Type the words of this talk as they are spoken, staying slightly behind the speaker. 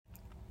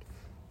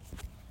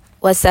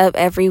What's up,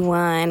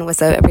 everyone?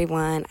 What's up,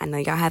 everyone? I know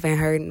y'all haven't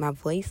heard my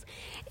voice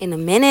in a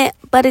minute,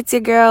 but it's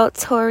your girl,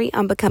 Tori.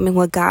 I'm becoming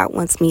what God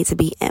wants me to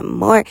be and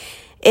more.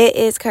 It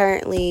is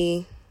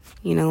currently,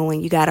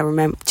 when you got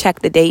to check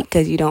the date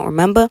because you don't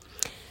remember.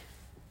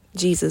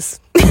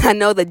 Jesus. I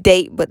know the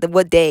date, but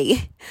what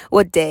day?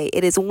 What day?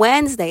 It is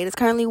Wednesday. It is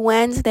currently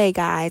Wednesday,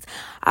 guys.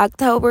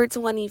 October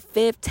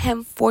 25th,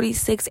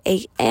 10:46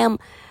 a.m.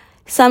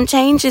 Some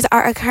changes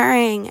are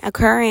occurring,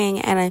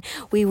 and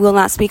we will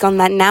not speak on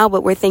that now,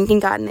 but we're thanking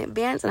God in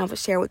advance, and I will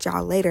share with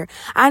y'all later.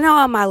 I know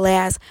on my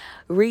last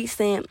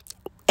recent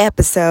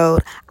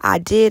episode, I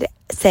did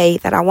say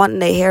that I wanted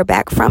to hear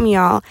back from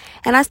y'all,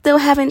 and I still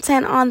have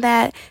intent on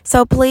that.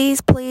 So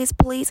please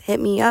hit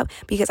me up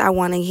because I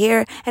want to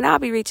hear, and I'll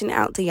be reaching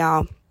out to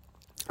y'all.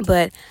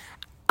 But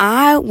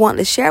I want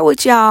to share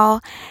with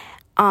y'all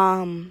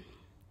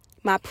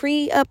my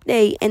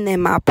pre-update and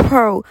then my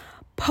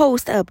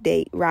post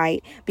update,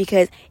 right?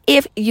 Because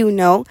if you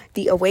know,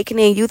 the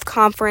Awakening Youth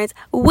Conference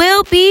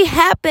will be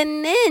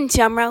happening.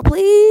 Drumroll,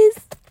 please.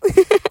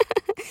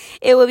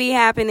 It will be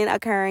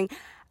occurring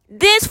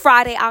this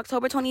Friday,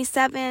 October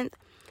 27th,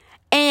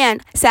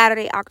 and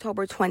Saturday,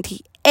 October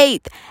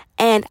 28th.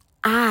 And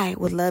I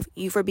would love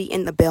you for you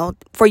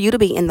to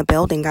be in the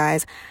building,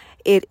 guys.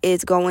 It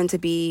is going to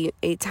be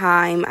a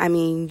time.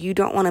 You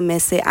don't want to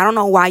miss it. I don't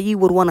know why you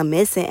would want to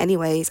miss it,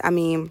 anyways.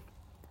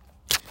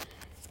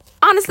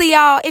 Honestly,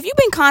 y'all, if you've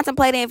been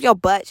contemplating if your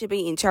butt should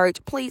be in church,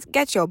 please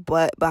get your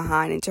butt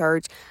behind in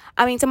church.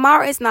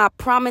 Tomorrow is not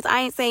promised.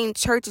 I ain't saying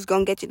church is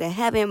going to get you to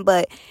heaven,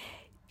 but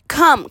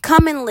come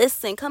and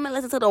listen. Come and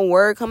listen to the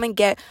word. Come and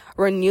get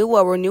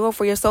renewal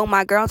for your soul.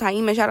 My girl,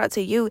 Taima, shout out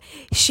to you.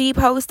 She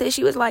posted,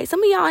 she was like,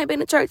 some of y'all ain't been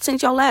to church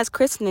since your last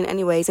christening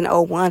anyways in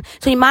 01.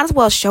 So you might as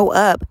well show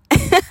up.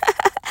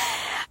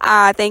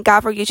 I thank God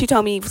for you. She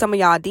told me some of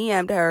y'all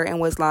DM'd her and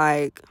was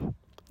like,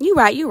 you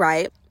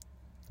right.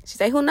 She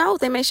said, who knows?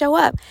 They may show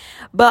up.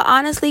 But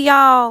honestly,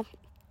 y'all,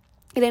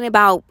 it ain't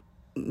about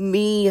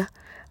me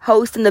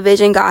hosting the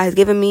vision God has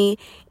given me.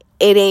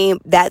 It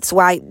ain't, that's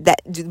why,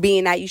 that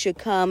being that you should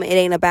come. It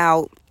ain't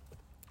about,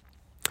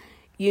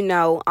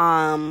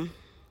 I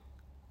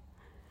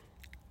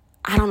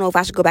don't know if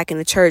I should go back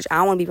into church. I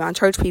don't want to be around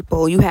church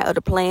people. You had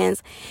other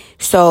plans.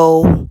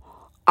 So,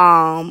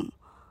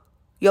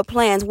 your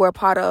plans were a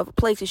part of a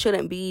place you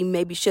shouldn't be,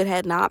 maybe should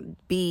have not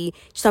be,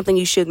 something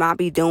you should not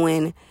be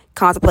doing,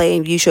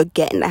 contemplating if you should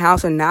get in the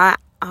house or not.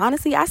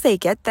 Honestly, I say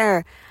get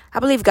there. I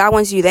believe God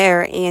wants you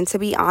there. And to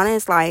be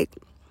honest, it's going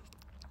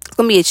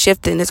to be a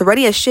shifting. There's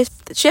already a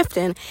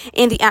shifting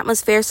in the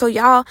atmosphere. So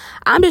y'all,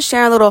 I'm just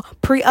sharing a little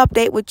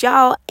pre-update with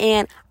y'all,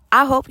 and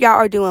I hope y'all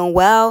are doing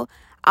well.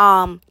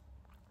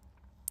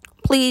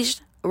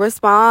 Please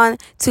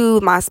respond to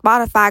my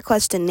Spotify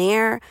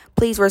questionnaire.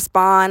 Please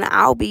respond.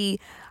 I'll be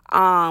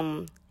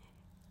trying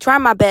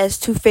my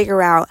best to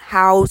figure out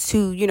how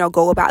to,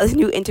 go about this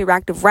new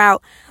interactive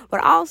route.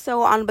 But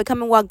also on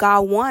Becoming What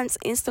God Wants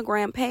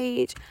Instagram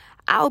page,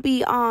 I'll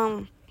be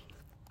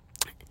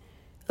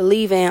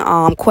leaving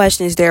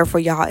questions there for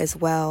y'all as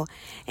well.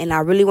 And I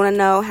really want to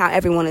know how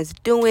everyone is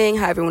doing.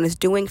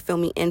 Fill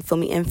me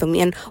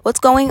in. What's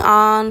going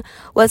on?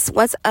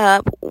 What's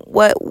up?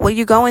 What are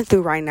you going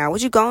through right now?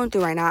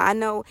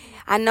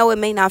 I know it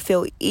may not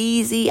feel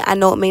easy.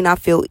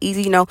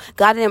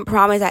 God didn't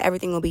promise that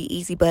everything will be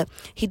easy, but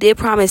he did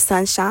promise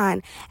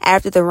sunshine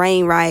after the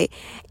rain, right?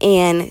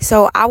 And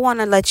so I want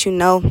to let you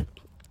know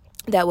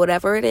that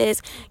whatever it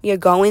is you're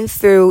going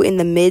through in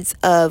the midst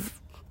of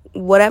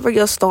whatever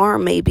your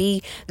storm may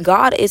be,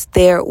 God is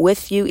there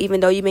with you, even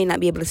though you may not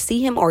be able to see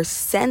him or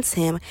sense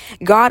him.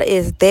 God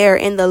is there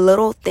in the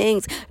little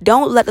things.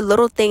 Don't let the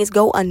little things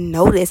go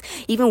unnoticed.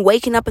 Even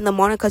waking up in the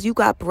morning because you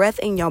got breath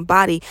in your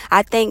body.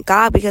 I thank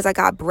God because I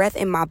got breath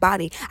in my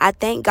body. I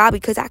thank God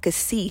because I could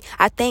see.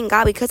 I thank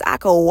God because I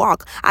could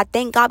walk. I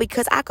thank God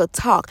because I could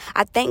talk.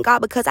 I thank God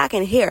because I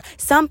can hear.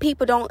 Some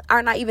people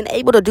are not even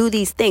able to do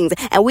these things,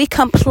 and we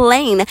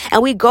complain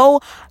and we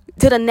go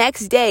to the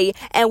next day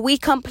and we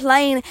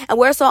complain and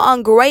we're so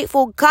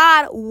ungrateful.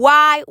 God,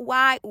 why?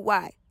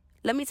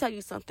 Let me tell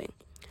you something.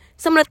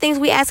 Some of the things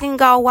we asking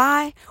God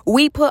why,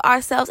 we put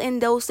ourselves in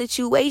those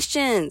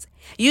situations.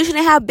 You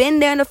shouldn't have been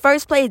there in the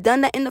first place,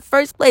 done that in the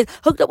first place,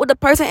 hooked up with the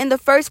person in the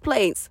first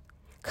place.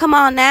 Come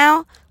on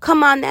now.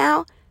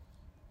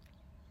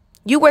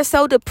 You were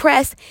so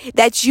depressed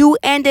that you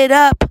ended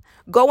up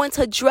going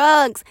to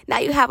drugs. Now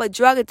you have a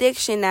drug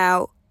addiction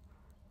now.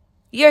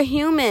 You're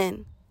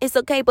human. It's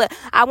okay, but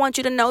I want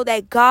you to know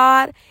that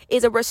God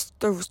is a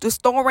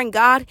restoring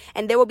God,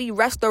 and there will be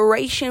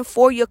restoration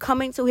for you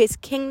coming to his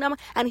kingdom,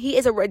 and he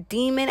is a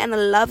redeeming and a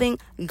loving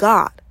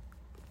God.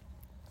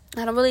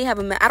 I don't have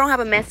a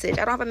message.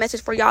 I don't have a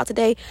message for y'all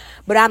today,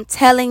 but I'm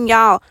telling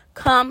y'all,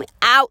 come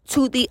out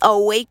to the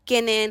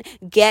awakening.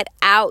 Get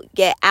out.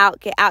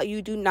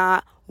 You do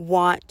not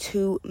want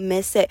to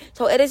miss it.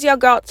 So it is your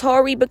girl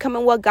Tori,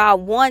 becoming what God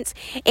wants,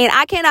 and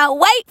I cannot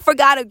wait for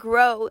God to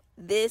grow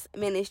this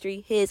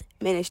ministry, his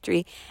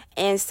ministry.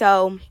 And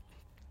so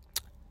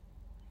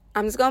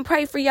I'm just gonna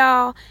pray for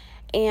y'all,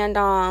 and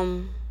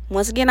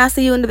Once again, I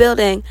see you in the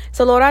building.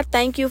 So, Lord, I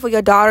thank you for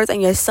your daughters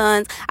and your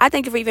sons. I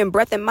thank you for even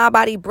breath in my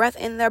body, breath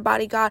in their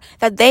body, God,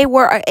 that they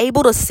were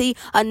able to see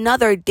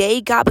another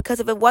day, God, because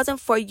if it wasn't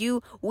for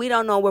you, we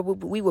don't know where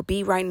we would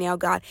be right now,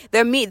 God.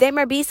 There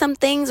may be some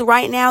things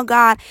right now,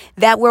 God,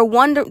 that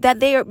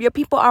your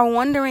people are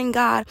wondering,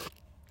 God.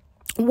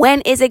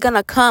 When is it going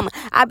to come?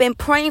 I've been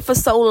praying for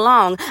so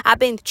long. I've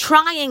been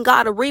trying,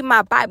 God, to read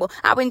my Bible.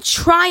 I've been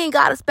trying,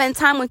 God, to spend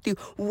time with you.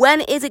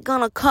 When is it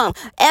going to come?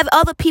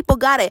 Other people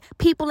got it.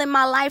 People in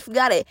my life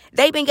got it.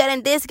 They've been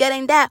getting this,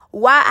 getting that.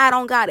 Why I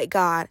don't got it,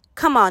 God?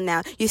 Come on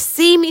now. You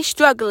see me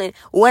struggling.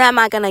 When am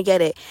I going to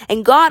get it?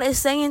 And God is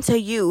saying to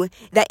you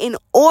that in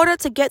order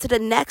to get to the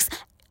next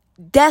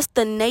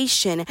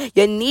destination,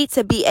 you need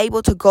to be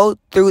able to go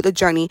through the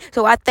journey.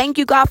 So I thank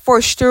you, God, for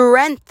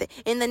strength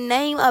in the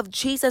name of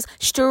Jesus.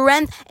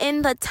 Strength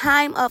in the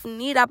time of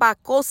need.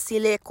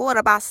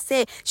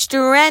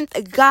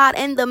 Strength, God,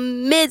 in the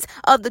midst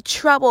of the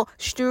trouble.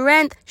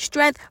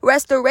 Strength,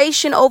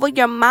 restoration over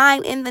your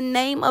mind in the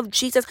name of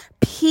Jesus.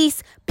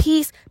 Peace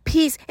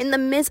in the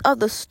midst of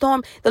the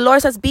storm. The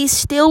Lord says, be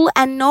still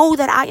and know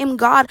that I am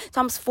God.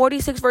 Psalms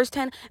 46 verse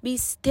 10. Be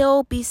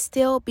still, be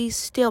still, be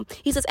still.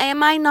 He says,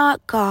 am I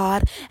not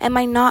God? Am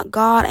I not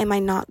God? Am I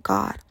not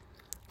God?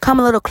 Come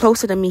a little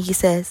closer to me, he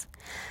says.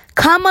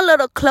 Come a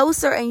little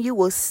closer and you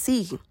will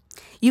see.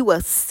 You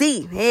will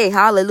see. Hey,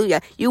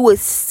 hallelujah. You will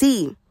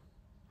see.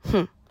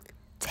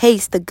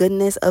 Taste the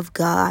goodness of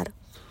God.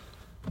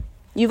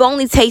 You've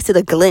only tasted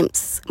a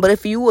glimpse, but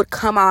if you would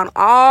come on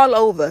all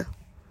over,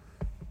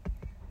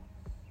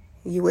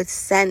 you would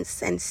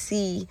sense and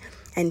see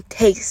and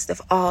taste of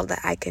all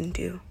that I can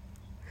do.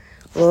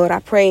 Lord, I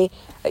pray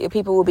that your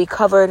people will be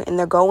covered and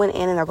they're going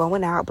in and they're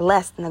going out,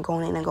 blessed and they're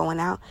going in and going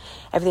out.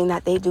 Everything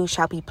that they do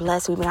shall be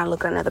blessed. We may not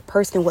look at another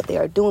person, what they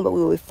are doing, but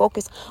we will be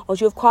focused on what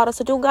you have called us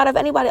to do. God, if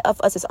anybody of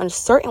us is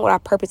uncertain what our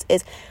purpose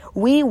is,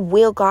 we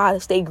will,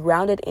 God, stay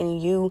grounded in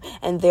you,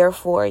 and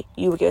therefore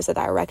you will give us a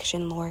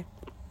direction, Lord.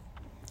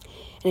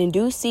 And in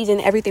due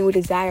season, everything we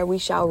desire, we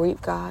shall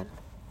reap, God.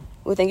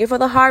 We thank you for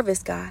the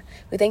harvest, God.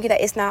 We thank you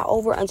that it's not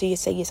over until you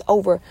say it's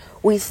over.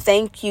 We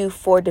thank you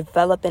for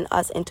developing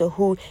us into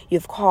who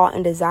you've called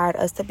and desired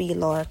us to be,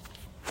 Lord.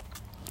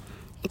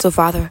 So,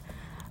 Father,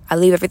 I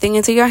leave everything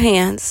into your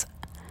hands,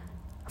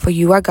 for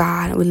you are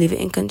God, and we leave it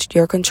in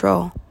your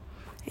control.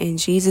 In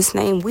Jesus'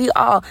 name, we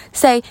all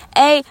say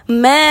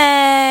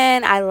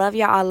amen. I love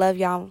y'all. I love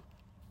y'all.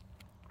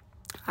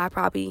 I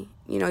probably,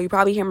 you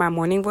probably hear my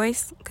morning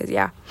voice, because,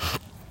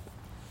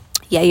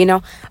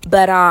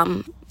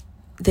 but,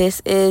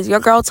 this is your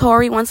girl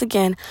Tori once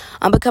again.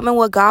 I'm becoming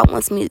what God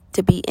wants me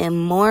to be and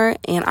more.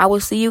 And I will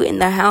see you in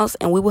the house,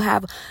 and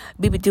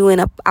I'll be doing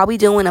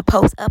a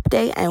post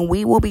update, and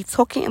we will be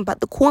talking about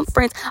the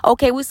conference.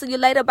 Okay, we'll see you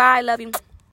later. Bye. Love you.